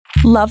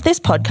Love this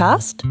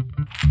podcast?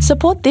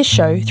 Support this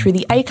show through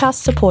the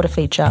Acast supporter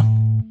feature.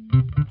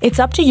 It's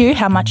up to you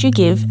how much you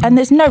give, and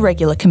there's no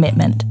regular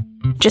commitment.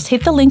 Just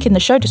hit the link in the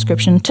show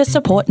description to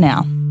support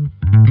now.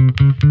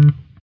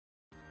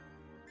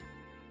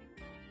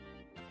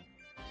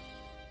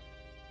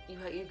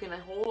 You can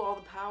hold all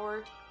the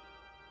power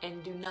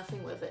and do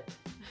nothing with it.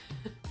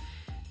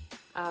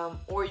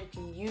 Or you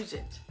can use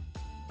it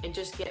and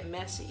just get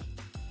messy,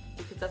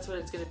 because that's what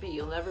it's going to be.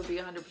 You'll never be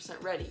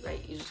 100% ready, right?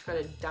 You just got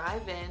to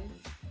dive in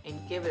and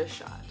give it a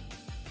shot.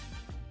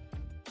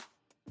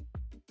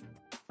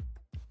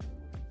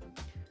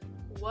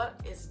 What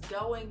is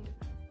going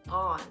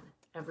on,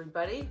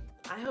 everybody?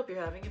 I hope you're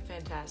having a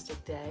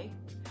fantastic day,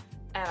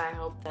 and I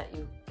hope that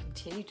you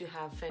continue to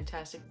have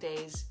fantastic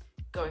days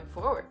going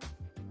forward.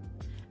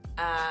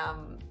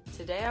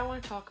 Today I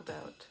want to talk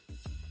about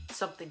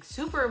something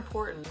super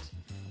important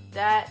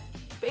that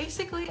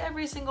basically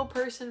every single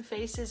person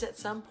faces at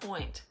some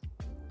point,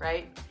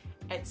 right?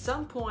 At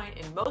some point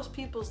in most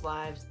people's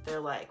lives, they're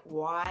like,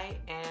 why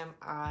am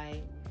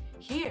I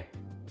here?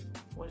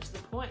 What is the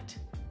point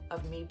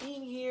of me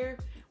being here?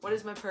 What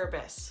is my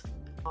purpose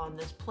on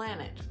this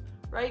planet,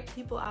 right?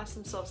 People ask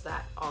themselves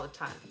that all the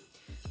time.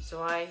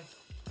 So I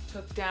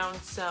took down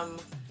some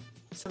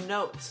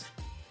notes.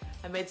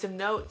 I made some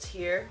notes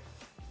here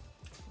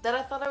that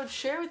I thought I would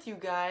share with you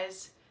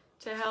guys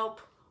to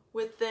help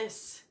with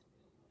this,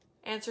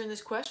 answering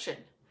this question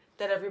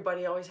that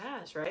everybody always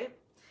has, right?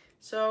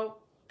 So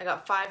I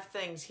got 5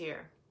 things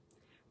here.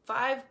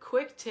 5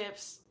 quick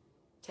tips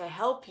to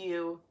help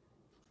you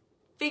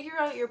figure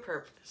out your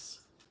purpose.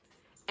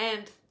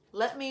 And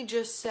let me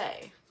just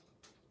say,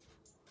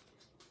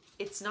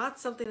 it's not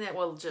something that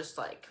will just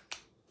like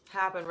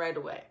happen right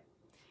away.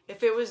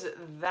 If it was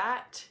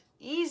that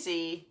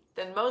easy,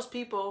 then most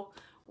people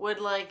would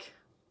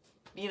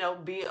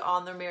be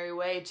on their merry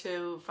way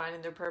to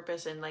finding their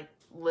purpose and like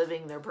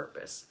living their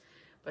purpose.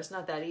 But it's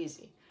not that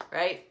easy,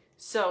 right?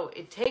 So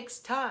it takes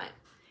time.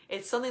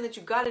 It's something that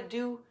you got to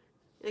do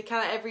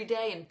kind of every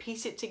day and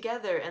piece it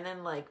together. And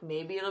then like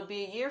maybe it'll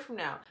be a year from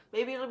now.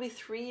 Maybe it'll be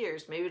 3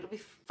 years. Maybe it'll be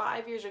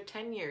 5 years or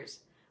 10 years.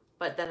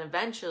 But then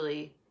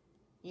eventually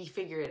you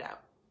figure it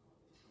out.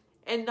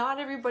 And not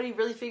everybody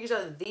really figures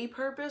out the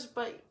purpose,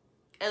 but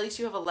at least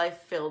you have a life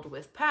filled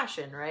with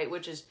passion, right?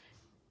 Which is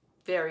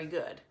very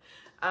good.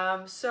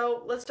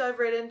 So let's dive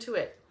right into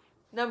it.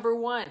 Number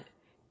 1,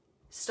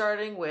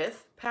 starting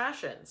with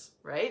passions,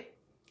 right?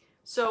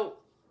 So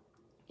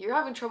you're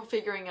having trouble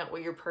figuring out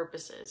what your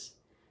purpose is.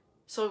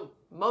 So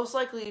most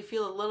likely you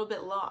feel a little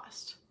bit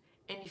lost,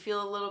 and you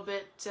feel a little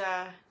bit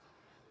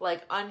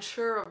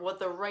unsure of what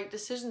the right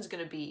decision is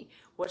going to be.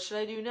 What should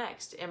I do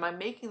next? Am I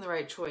making the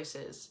right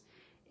choices?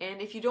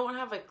 And if you don't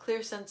have a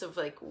clear sense of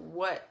like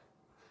what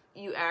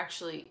you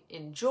actually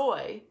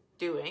enjoy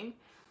doing,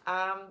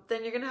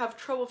 then you're going to have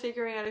trouble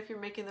figuring out if you're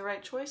making the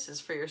right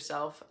choices for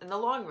yourself in the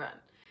long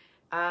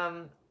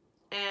run.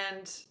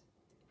 And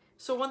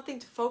so one thing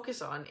to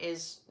focus on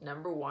is,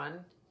 number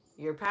 1,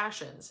 your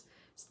passions.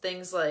 It's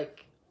things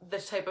like the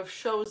type of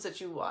shows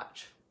that you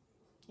watch.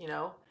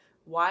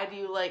 Why do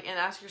you like, and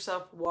ask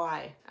yourself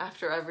why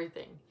after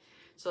everything.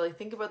 So like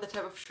think about the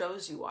type of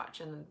shows you watch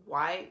and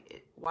why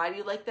do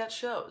you like that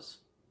shows?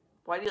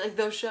 Why do you like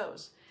those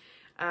shows?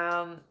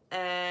 And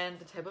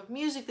the type of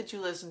music that you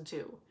listen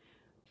to.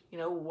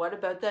 What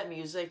about that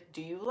music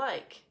do you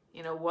like?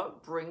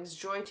 What brings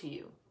joy to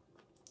you?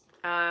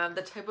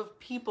 The type of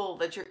people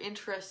that you're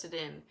interested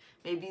in,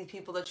 maybe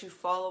people that you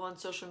follow on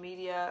social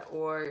media,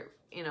 or,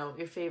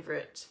 your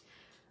favorite,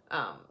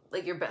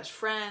 like your best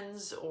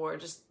friends, or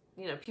just,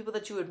 people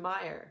that you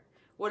admire.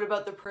 What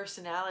about the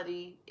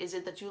personality is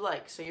it that you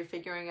like? So you're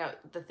figuring out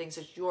the things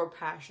that you're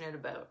passionate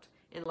about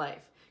in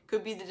life.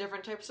 Could be the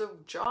different types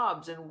of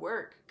jobs and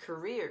work,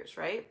 careers,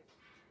 right?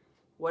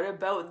 What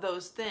about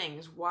those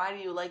things? Why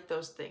do you like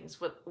those things?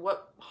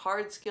 What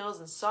hard skills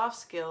and soft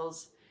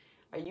skills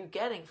are you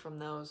getting from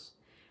those?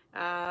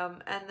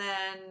 And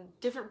then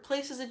different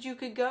places that you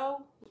could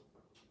go,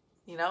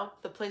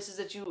 the places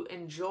that you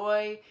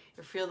enjoy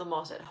or feel the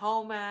most at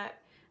home at.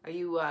 Are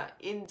you an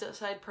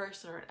inside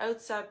person or an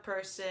outside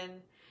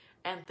person?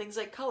 And things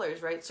like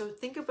colors, right? So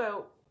think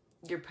about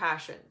your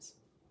passions.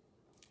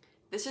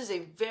 This is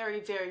a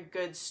very, very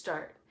good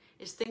start.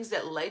 It's things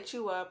that light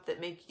you up, that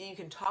make you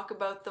can talk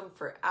about them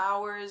for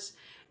hours.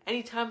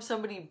 Anytime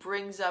somebody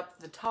brings up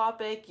the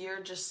topic,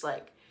 you're just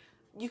like,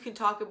 you can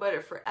talk about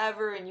it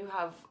forever, and you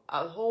have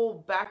a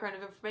whole background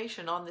of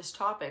information on this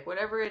topic.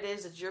 Whatever it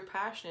is that you're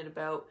passionate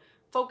about,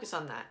 focus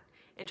on that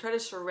and try to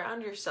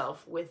surround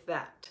yourself with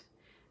that.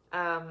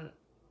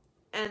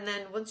 And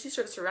then once you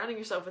start surrounding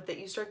yourself with it,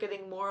 you start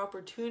getting more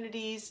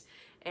opportunities,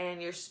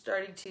 and you're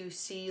starting to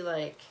see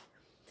like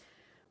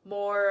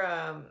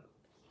more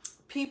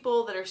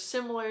people that are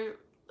similar,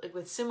 like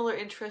with similar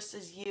interests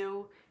as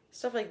you,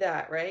 stuff like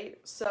that, right?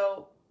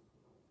 So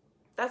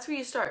that's where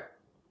you start.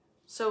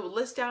 So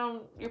list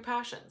down your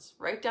passions.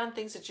 Write down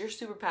things that you're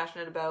super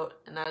passionate about,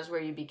 and that is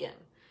where you begin.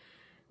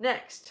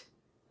 Next,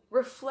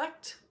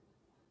 reflect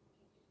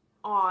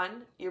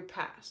on your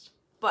past.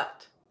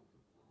 But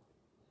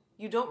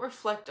you don't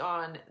reflect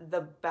on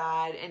the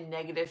bad and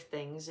negative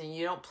things, and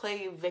you don't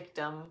play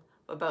victim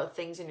about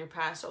things in your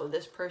past. Oh,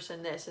 this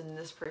person this and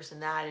this person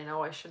that, and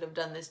oh, I should have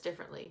done this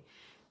differently.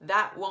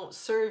 That won't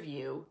serve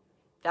you.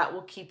 That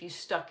will keep you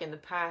stuck in the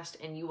past,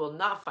 and you will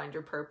not find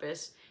your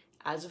purpose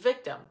as a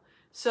victim.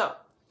 So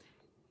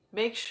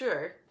make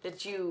sure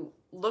that you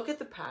look at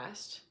the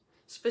past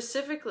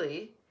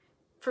specifically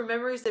for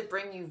memories that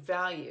bring you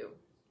value,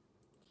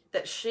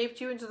 that shaped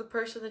you into the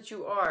person that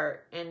you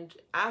are, and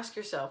ask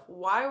yourself,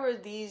 why were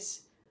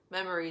these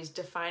memories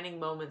defining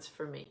moments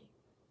for me?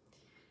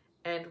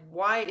 And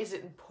why is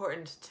it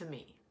important to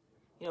me?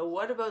 You know,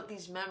 what about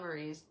these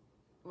memories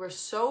were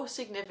so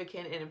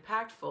significant and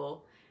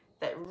impactful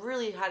that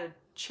really had a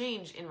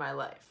change in my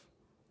life,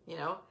 you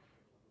know?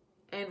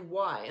 And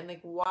why? And like,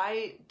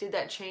 why did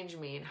that change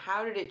me? And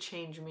how did it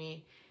change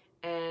me?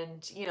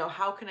 And, you know,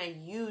 how can I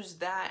use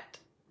that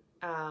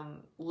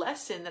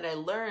lesson that I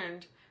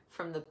learned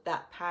from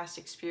that past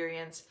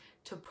experience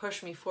to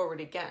push me forward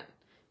again,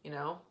 you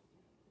know?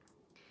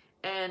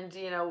 And,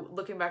 you know,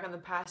 looking back on the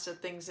past at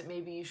things that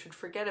maybe you should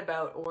forget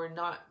about or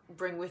not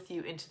bring with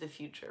you into the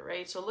future,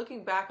 right? So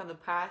looking back on the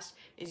past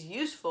is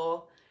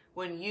useful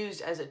when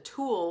used as a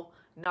tool,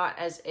 not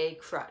as a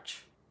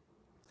crutch.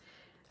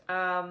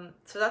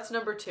 So that's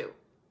number 2.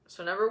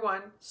 So number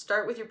 1,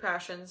 start with your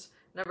passions.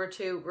 Number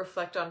 2,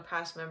 reflect on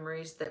past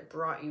memories that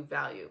brought you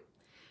value.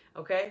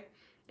 Okay?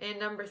 And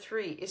number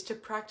 3 is to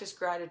practice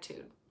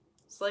gratitude.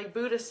 It's like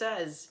Buddha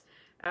says,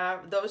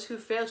 those who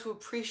fail to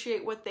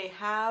appreciate what they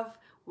have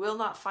will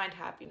not find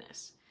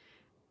happiness.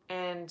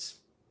 And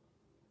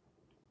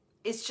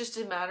it's just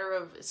a matter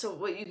of, so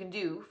what you can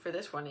do for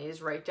this one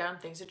is write down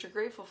things that you're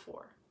grateful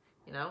for,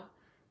 you know,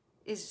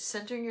 is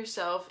centering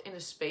yourself in a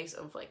space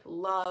of like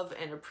love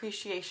and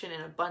appreciation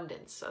and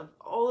abundance of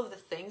all of the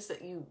things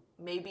that you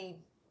maybe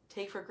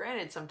take for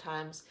granted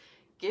sometimes.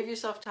 Give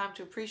yourself time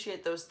to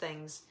appreciate those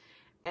things.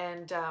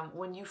 And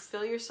when you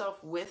fill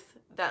yourself with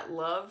that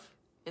love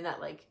and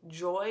that like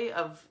joy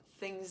of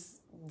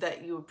things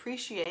that you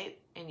appreciate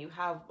and you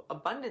have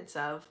abundance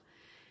of,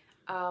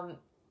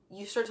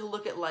 you start to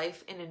look at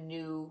life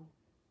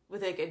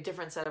with like a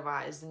different set of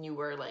eyes than you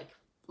were like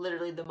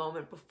literally the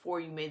moment before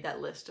you made that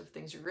list of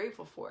things you're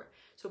grateful for.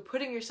 So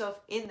putting yourself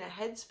in the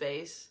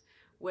headspace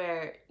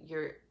where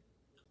you're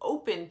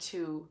open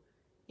to,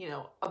 you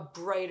know, a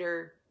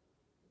brighter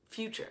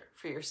future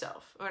for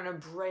yourself or a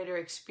brighter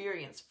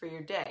experience for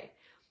your day.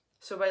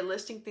 So by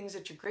listing things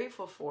that you're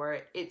grateful for,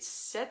 it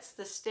sets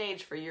the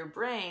stage for your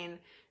brain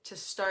to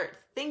start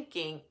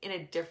thinking in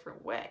a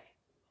different way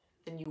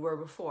than you were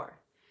before.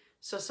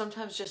 So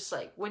sometimes just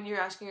like when you're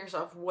asking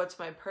yourself, what's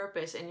my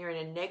purpose? And you're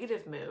in a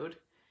negative mood,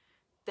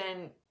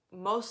 then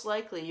most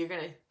likely you're going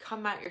to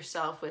come at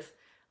yourself with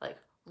like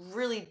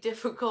really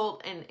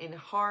difficult and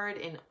hard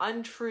and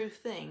untrue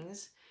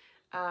things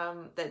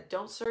that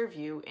don't serve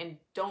you and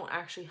don't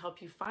actually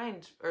help you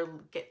find or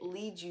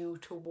lead you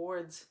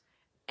towards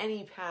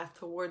any path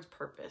towards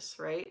purpose,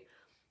 right?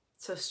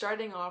 So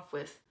starting off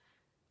with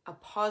a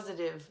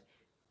positive,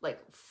 like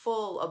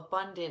full,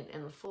 abundant,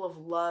 and full of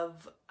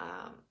love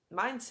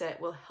mindset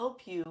will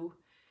help you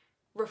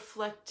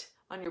reflect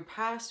on your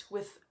past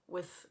with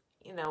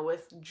you know,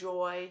 with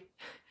joy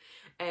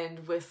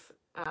and with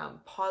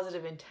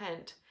positive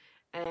intent,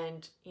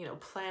 and, you know,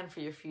 plan for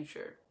your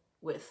future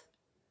with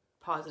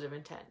positive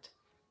intent.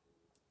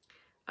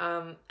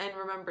 And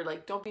remember,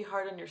 like, don't be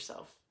hard on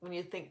yourself when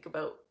you think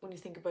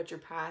about your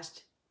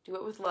past. Do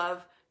it with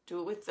love,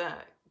 do it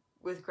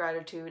with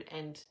gratitude,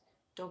 and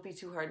don't be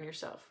too hard on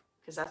yourself,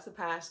 because that's the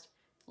past.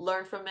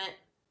 Learn from it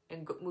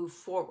and move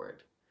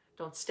forward.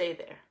 Don't stay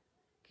there,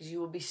 because you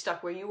will be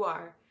stuck where you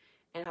are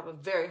and have a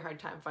very hard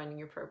time finding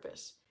your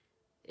purpose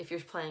if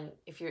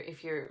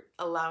you're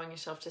allowing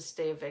yourself to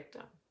stay a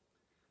victim,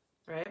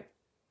 right?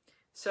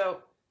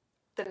 So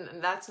then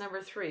that's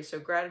number 3. So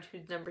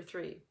gratitude, number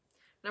 3.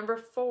 Number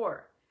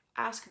 4,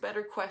 ask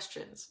better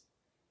questions.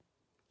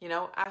 You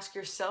know, ask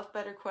yourself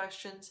better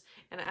questions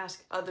and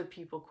ask other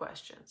people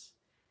questions.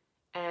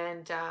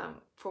 And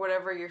for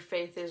whatever your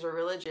faith is or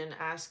religion,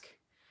 ask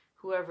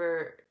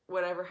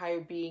whatever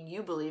higher being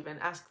you believe in,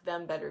 ask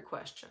them better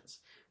questions,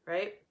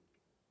 right?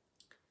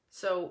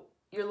 So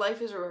your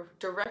life is a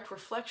direct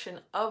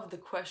reflection of the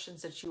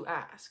questions that you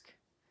ask.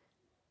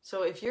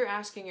 So if you're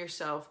asking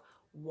yourself,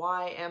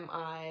 why am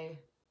I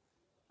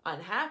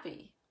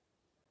unhappy?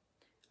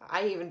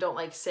 I even don't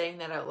like saying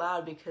that out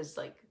loud because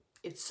like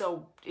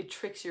it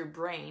tricks your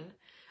brain.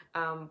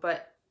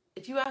 But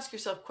if you ask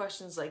yourself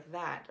questions like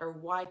that, or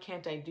why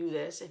can't I do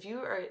this? If you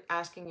are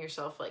asking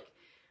yourself like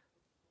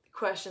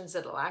questions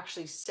that'll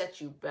actually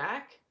set you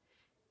back,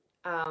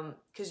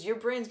 because your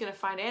brain's going to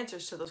find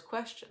answers to those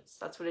questions.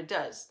 That's what it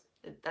does.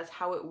 That's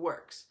how it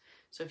works.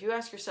 So if you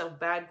ask yourself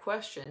bad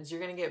questions,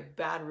 you're going to get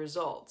bad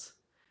results.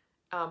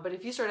 But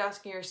if you start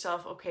asking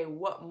yourself, okay,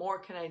 what more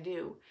can I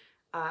do?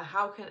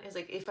 It's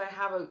like if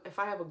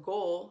I have a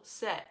goal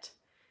set,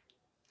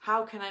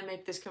 how can I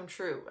make this come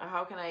true?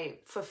 How can I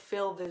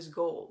fulfill this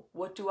goal?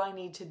 What do I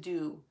need to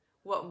do?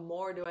 What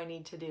more do I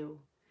need to do?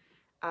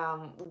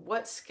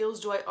 What skills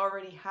do I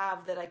already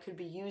have that I could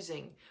be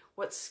using?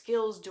 What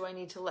skills do I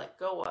need to let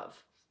go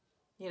of?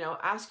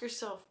 Ask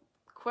yourself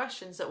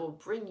questions that will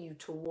bring you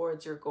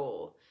towards your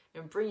goal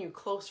and bring you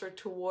closer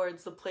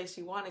towards the place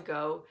you want to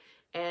go,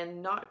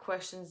 and not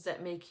questions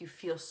that make you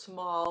feel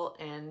small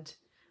and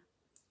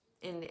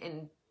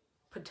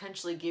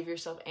potentially give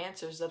yourself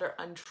answers that are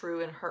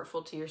untrue and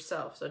hurtful to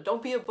yourself. So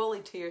don't be a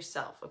bully to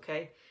yourself,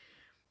 okay?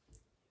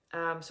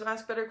 So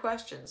ask better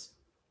questions.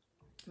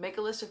 Make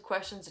a list of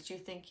questions that you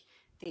think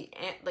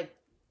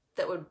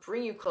that would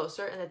bring you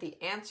closer, and that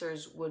the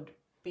answers would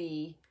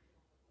be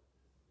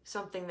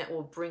something that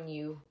will bring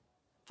you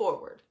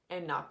forward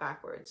and not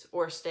backwards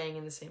or staying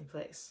in the same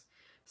place.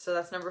 So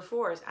that's number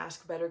 4, is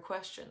ask better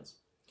questions.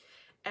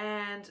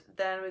 And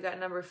then we got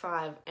number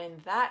 5,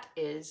 and that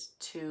is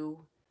to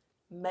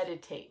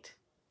meditate.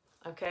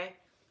 Okay?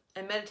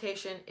 And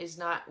meditation is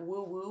not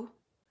woo-woo.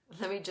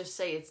 Let me just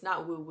say, it's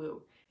not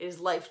woo-woo. It is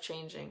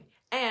life-changing.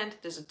 And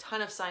there's a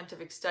ton of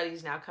scientific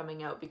studies now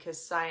coming out,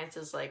 because science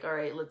is like, all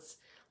right, let's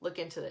look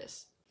into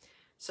this.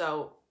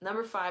 So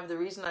number 5, the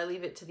reason I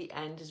leave it to the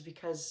end is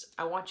because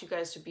I want you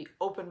guys to be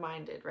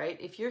open-minded, right?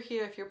 If you're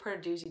here, if you're part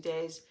of Doozy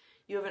Days,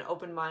 you have an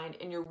open mind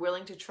and you're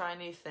willing to try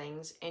new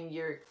things, and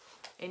you're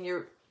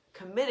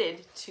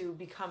committed to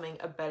becoming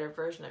a better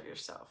version of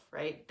yourself,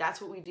 right?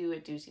 That's what we do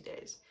at Doozy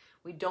Days.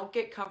 We don't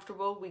get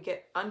comfortable, we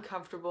get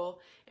uncomfortable,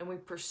 and we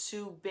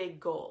pursue big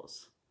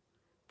goals.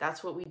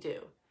 That's what we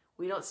do.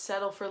 We don't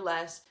settle for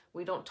less.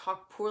 We don't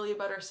talk poorly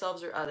about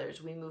ourselves or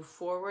others. We move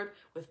forward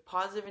with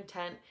positive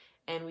intent,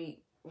 and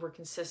we're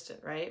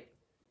consistent, right?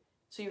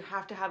 So you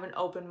have to have an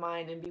open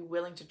mind and be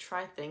willing to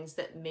try things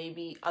that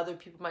maybe other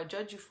people might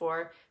judge you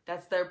for.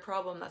 That's their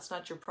problem. That's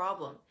not your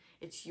problem.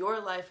 It's your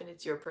life and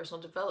it's your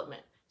personal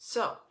development.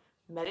 So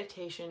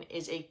meditation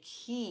is a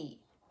key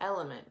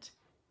element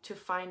to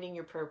finding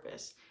your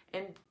purpose,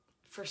 and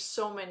for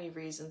so many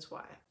reasons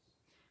why.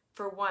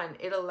 For one,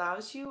 it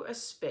allows you a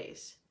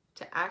space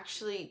to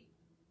actually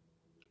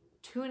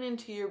tune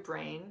into your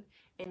brain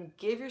and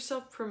give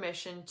yourself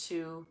permission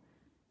to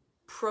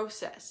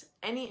process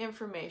any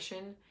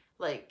information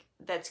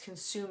that's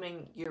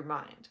consuming your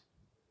mind.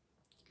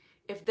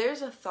 If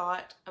there's a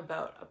thought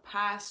about a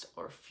past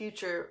or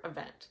future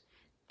event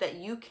that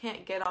you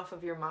can't get off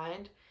of your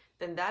mind,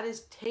 then that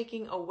is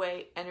taking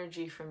away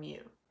energy from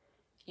you.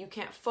 You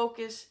can't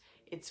focus,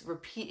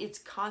 it's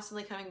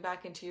constantly coming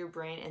back into your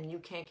brain, and you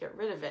can't get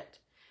rid of it.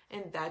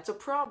 And that's a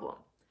problem,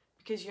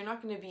 because you're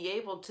not going to be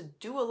able to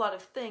do a lot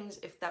of things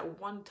if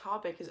that one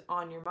topic is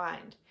on your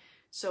mind.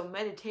 So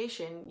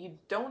meditation, you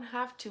don't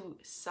have to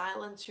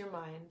silence your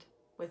mind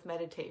with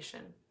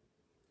meditation.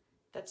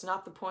 That's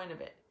not the point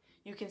of it.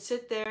 You can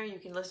sit there, you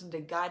can listen to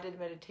guided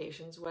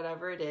meditations,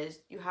 whatever it is.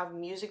 You have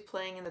music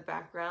playing in the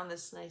background,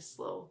 this nice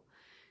little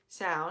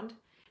sound,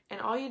 and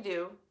all you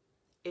do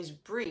is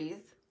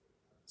breathe.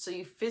 So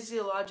you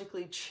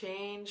physiologically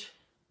change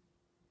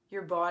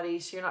your body,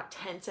 so you're not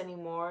tense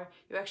anymore.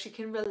 You actually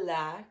can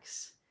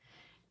relax,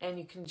 and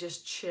you can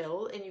just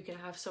chill, and you can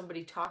have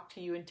somebody talk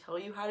to you and tell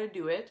you how to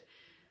do it.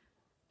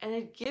 And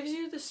it gives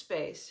you the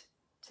space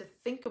to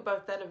think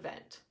about that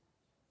event,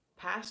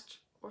 past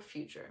or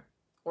future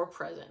or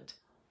present,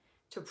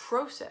 to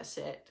process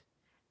it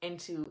and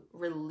to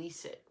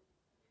release it.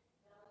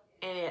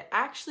 And it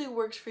actually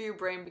works for your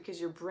brain, because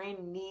your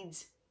brain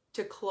needs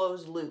to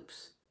close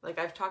loops. Like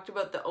I've talked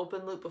about the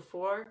open loop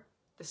before,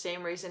 the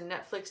same reason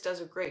Netflix does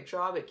a great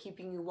job at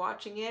keeping you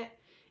watching it.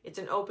 It's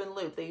an open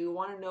loop that you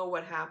want to know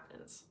what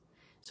happens.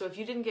 So if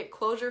you didn't get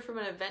closure from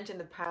an event in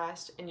the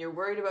past and you're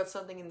worried about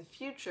something in the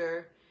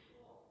future,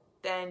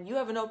 then you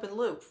have an open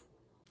loop.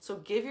 So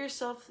give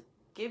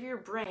your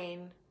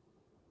brain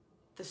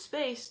the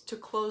space to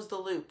close the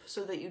loop,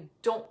 so that you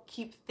don't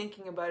keep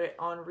thinking about it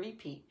on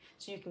repeat.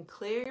 So you can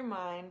clear your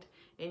mind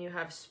and you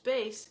have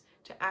space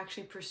to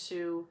actually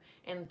pursue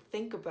and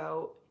think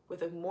about,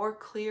 with a more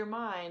clear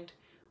mind,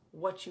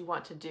 what you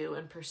want to do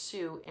and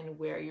pursue and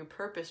where your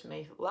purpose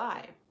may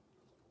lie.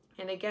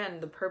 And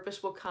again, the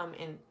purpose will come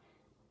in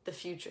the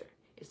future.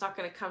 It's not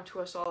going to come to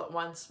us all at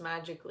once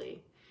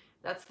magically.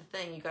 That's the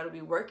thing. You got to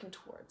be working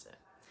towards it.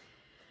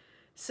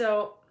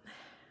 So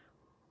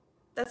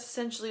that's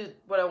essentially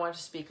what I want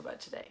to speak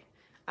about today.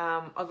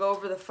 I'll go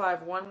over the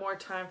 5 one more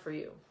time for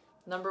you.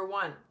 Number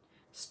 1,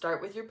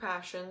 start with your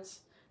passions.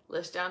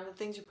 List down the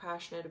things you're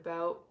passionate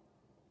about.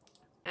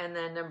 And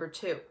then number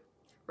 2,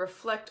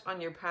 reflect on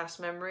your past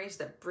memories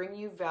that bring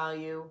you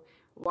value.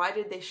 Why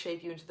did they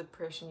shape you into the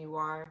person you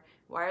are?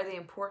 Why are they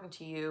important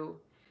to you?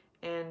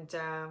 And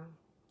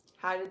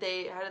how did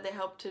they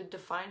help to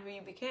define who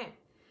you became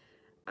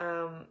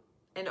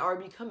and are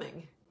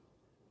becoming?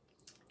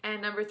 And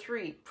number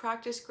 3,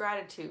 practice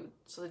gratitude,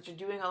 so that you're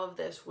doing all of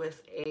this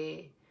with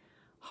a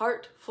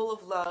heart full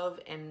of love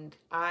and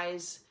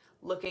eyes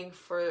looking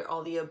for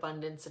all the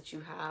abundance that you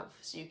have,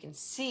 so you can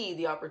see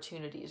the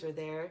opportunities are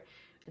there.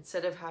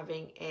 Instead of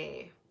having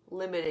a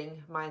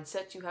limiting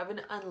mindset, you have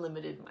an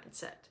unlimited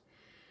mindset.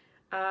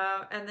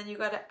 And then you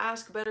got to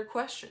ask better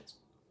questions.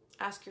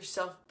 Ask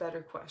yourself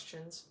better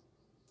questions.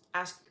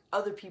 Ask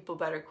other people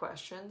better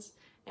questions.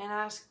 and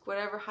ask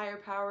whatever higher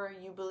power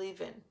you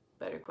believe in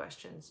better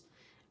questions,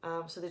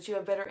 so that you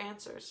have better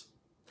answers.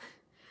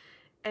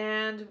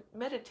 And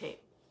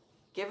meditate.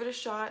 Give it a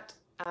shot.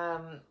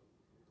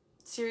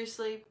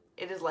 Seriously,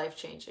 it is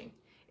life-changing.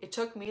 It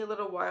took me a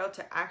little while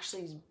to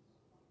actually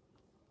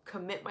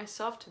commit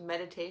myself to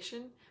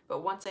meditation,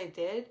 but once I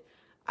did,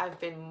 I've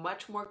been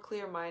much more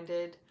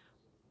clear-minded,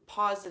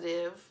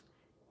 positive,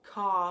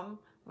 calm.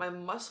 My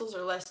muscles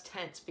are less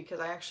tense because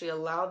I actually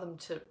allow them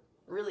to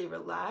really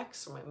relax.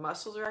 So my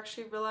muscles are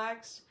actually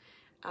relaxed,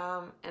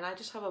 and I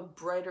just have a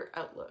brighter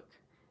outlook,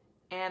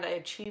 and I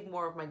achieve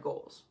more of my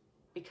goals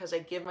because I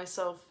give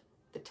myself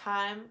the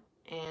time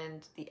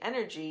and the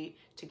energy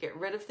to get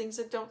rid of things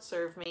that don't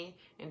serve me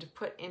and to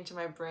put into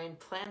my brain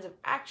plans of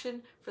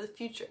action for the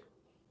future.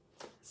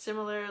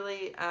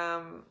 Similarly,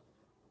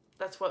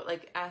 that's what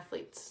like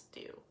athletes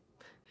do,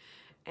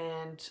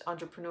 and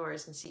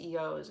entrepreneurs and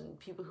CEOs and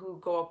people who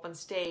go up on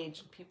stage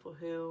and people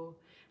who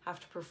have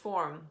to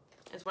perform.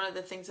 Is one of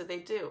the things that they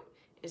do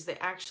is they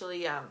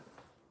actually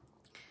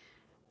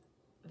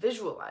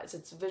visualize.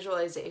 It's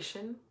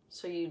visualization.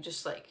 So you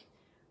just like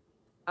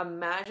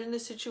imagine the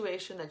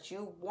situation that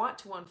you want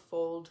to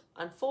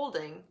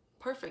unfolding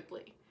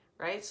perfectly,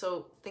 right?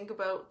 So think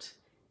about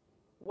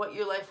what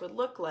your life would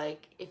look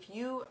like if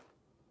you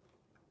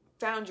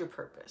found your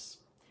purpose.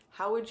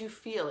 How would you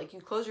feel? Like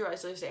you close your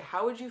eyes and you say,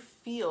 how would you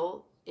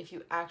feel if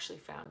you actually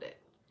found it?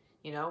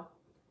 You know,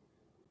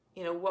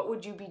 what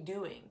would you be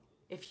doing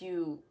if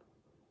you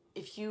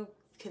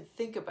could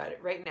think about it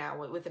right now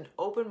with an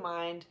open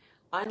mind,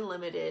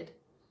 unlimited,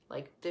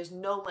 like there's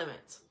no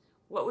limits?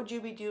 What would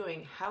you be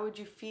doing? How would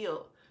you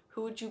feel?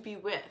 Who would you be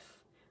with?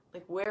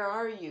 Like, where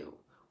are you?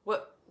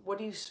 What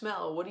do you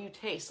smell? What do you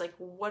taste? Like,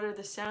 what are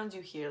the sounds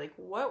you hear? Like,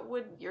 what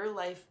would your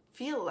life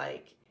feel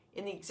like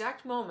in the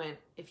exact moment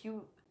if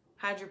you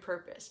had your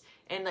purpose?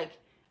 And like,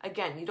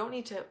 again, you don't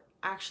need to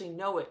actually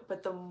know it,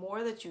 but the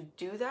more that you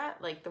do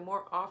that, like the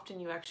more often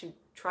you actually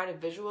try to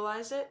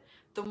visualize it,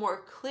 the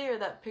more clear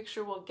that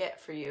picture will get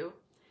for you.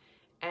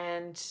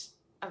 And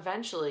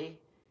eventually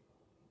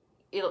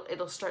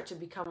it'll start to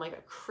become like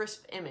a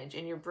crisp image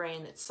in your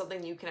brain that's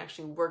something you can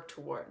actually work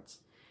towards.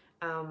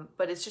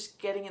 But it's just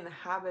getting in the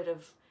habit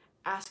of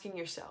asking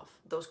yourself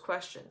those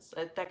questions.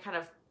 That kind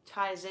of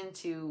ties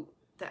into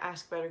the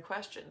ask better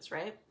questions,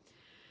 right?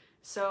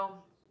 So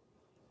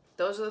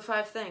those are the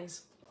 5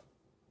 things.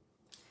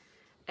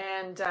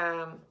 And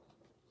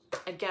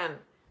again,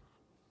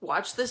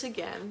 watch this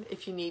again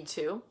if you need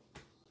to.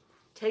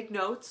 Take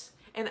notes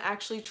and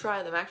actually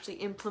try them. Actually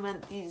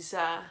implement these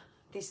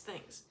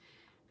things,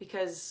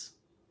 because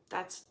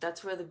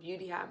that's where the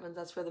beauty happens.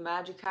 That's where the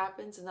magic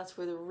happens, and that's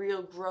where the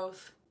real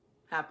growth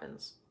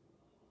happens.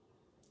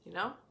 You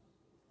know,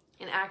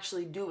 in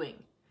actually doing.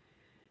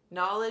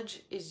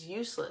 Knowledge is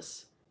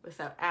useless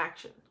without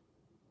action.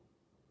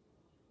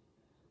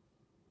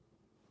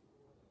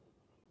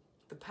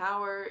 The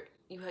power,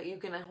 you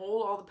can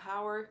hold all the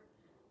power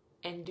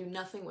and do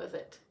nothing with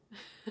it.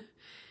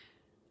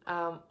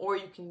 Or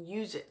you can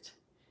use it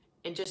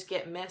and just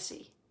get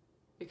messy,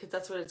 because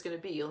that's what it's going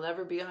to be. You'll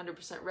never be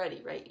 100%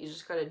 ready, right? You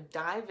just got to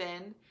dive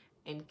in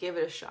and give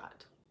it a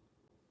shot.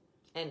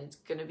 And it's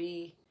going to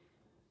be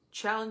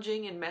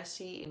challenging and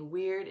messy and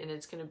weird, and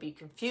it's going to be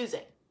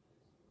confusing,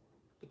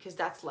 because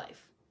that's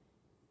life.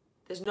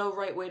 There's no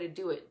right way to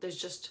do it. There's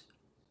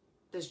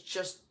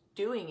just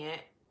doing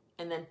it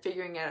and then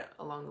figuring it out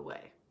along the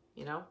way,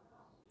 you know?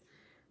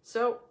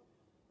 So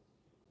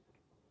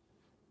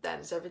that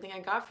is everything I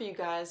got for you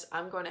guys.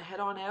 I'm going to head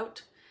on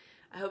out.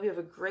 I hope you have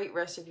a great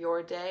rest of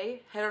your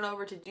day. Head on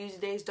over to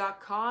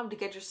doozydays.com to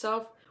get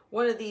yourself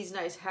one of these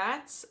nice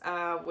hats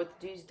with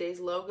the Doozy Days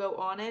logo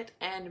on it,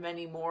 and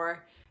many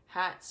more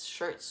hats,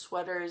 shirts,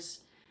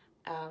 sweaters,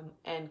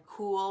 and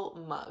cool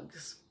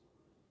mugs.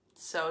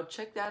 So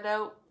check that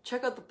out.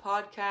 Check out the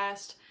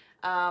podcast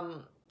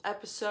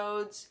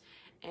episodes,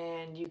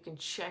 and you can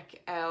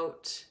check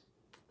out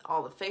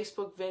all the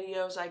Facebook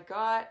videos I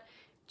got.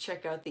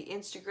 Check out the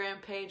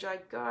Instagram page I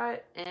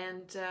got,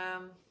 and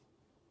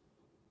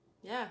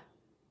yeah,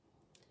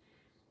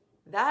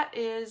 that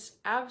is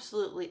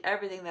absolutely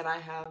everything that I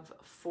have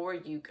for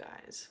you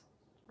guys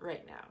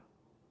right now.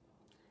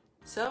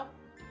 So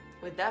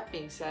with that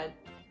being said,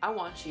 I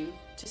want you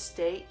to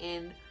stay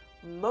in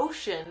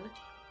motion,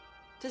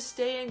 to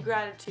stay in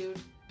gratitude,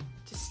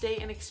 to stay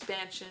in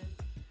expansion,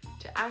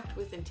 to act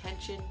with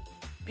intention,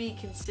 be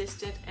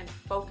consistent, and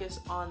focus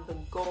on the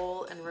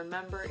goal. And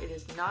remember, it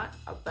is not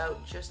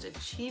about just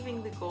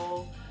achieving the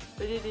goal,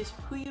 but it is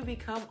who you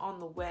become on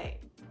the way.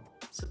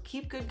 So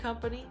keep good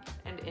company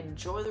and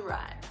enjoy the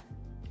ride.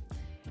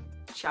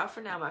 Ciao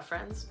for now, my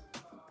friends.